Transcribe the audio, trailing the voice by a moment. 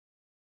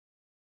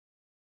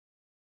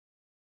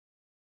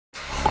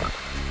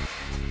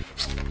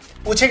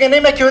पूछेगा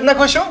नहीं मैं क्यों इतना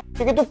खुश हूँ?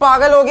 क्योंकि तू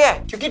पागल हो गया है।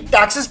 क्योंकि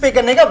टैक्सेस पे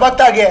करने का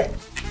वक्त आ गया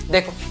है।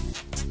 देखो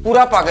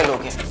पूरा पागल हो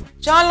गया।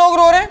 4 लोग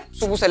रो रहे हैं,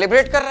 सुबह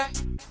सेलिब्रेट कर रहा है।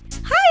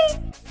 हाय।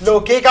 लो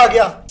केक आ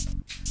गया।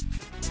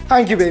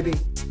 Thank you baby.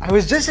 I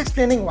was just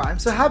explaining why I am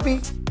so happy.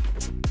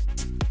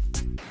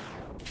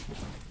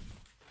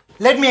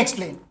 Let me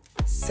explain.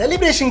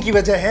 Celebration की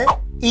वजह है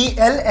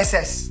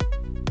ELSS।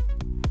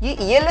 ये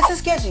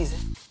ELSS क्या चीज है?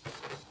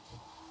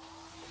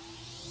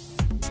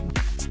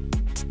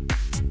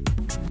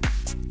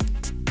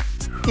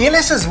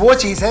 ELSS वो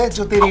चीज है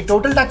जो तेरी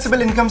टोटल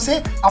टैक्सेबल इनकम से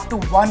अप टू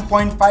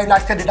 1.5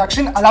 लाख का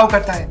डिडक्शन अलाउ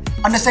करता है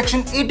under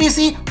section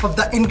 80C of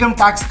the income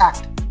tax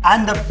act.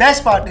 And the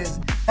best part is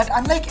that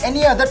unlike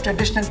any other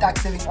traditional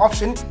tax saving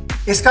option,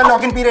 इसका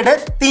लॉक इन पीरियड है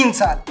 3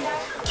 साल।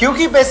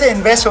 क्योंकि पैसे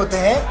invest होते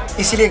हैं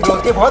इसीलिए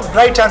ग्रोथ के बहुत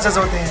ब्राइट चांसेस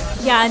होते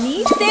हैं,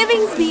 यानी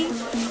सेविंग्स भी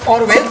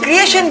और वेल्थ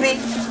क्रिएशन भी।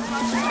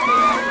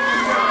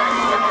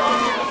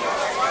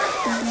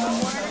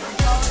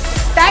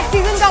 टैक्स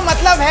सीजन का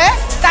मतलब है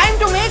time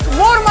to make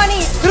more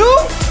money through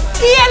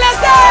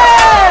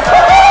ELSS।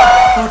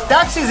 तो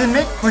टैक्स सीजन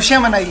में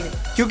खुशियां मनाइए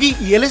क्योंकि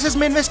ELSS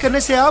में इन्वेस्ट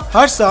करने से आप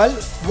हर साल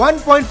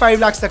 1.5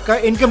 लाख तक का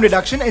इनकम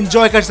रिडक्शन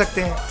एंजॉय कर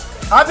सकते हैं।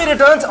 Happy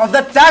returns of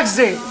the tax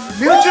day.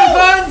 Mutual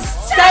funds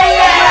सही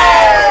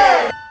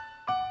है।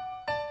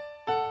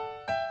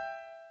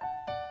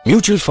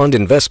 Mutual fund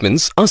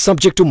investments are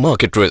subject to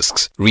market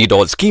risks. Read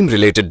all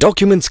scheme-related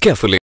documents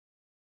carefully.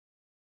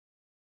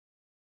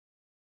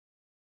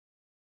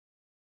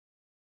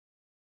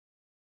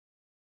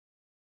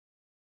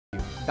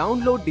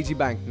 Download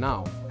digibank now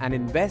and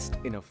invest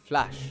in a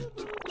flash.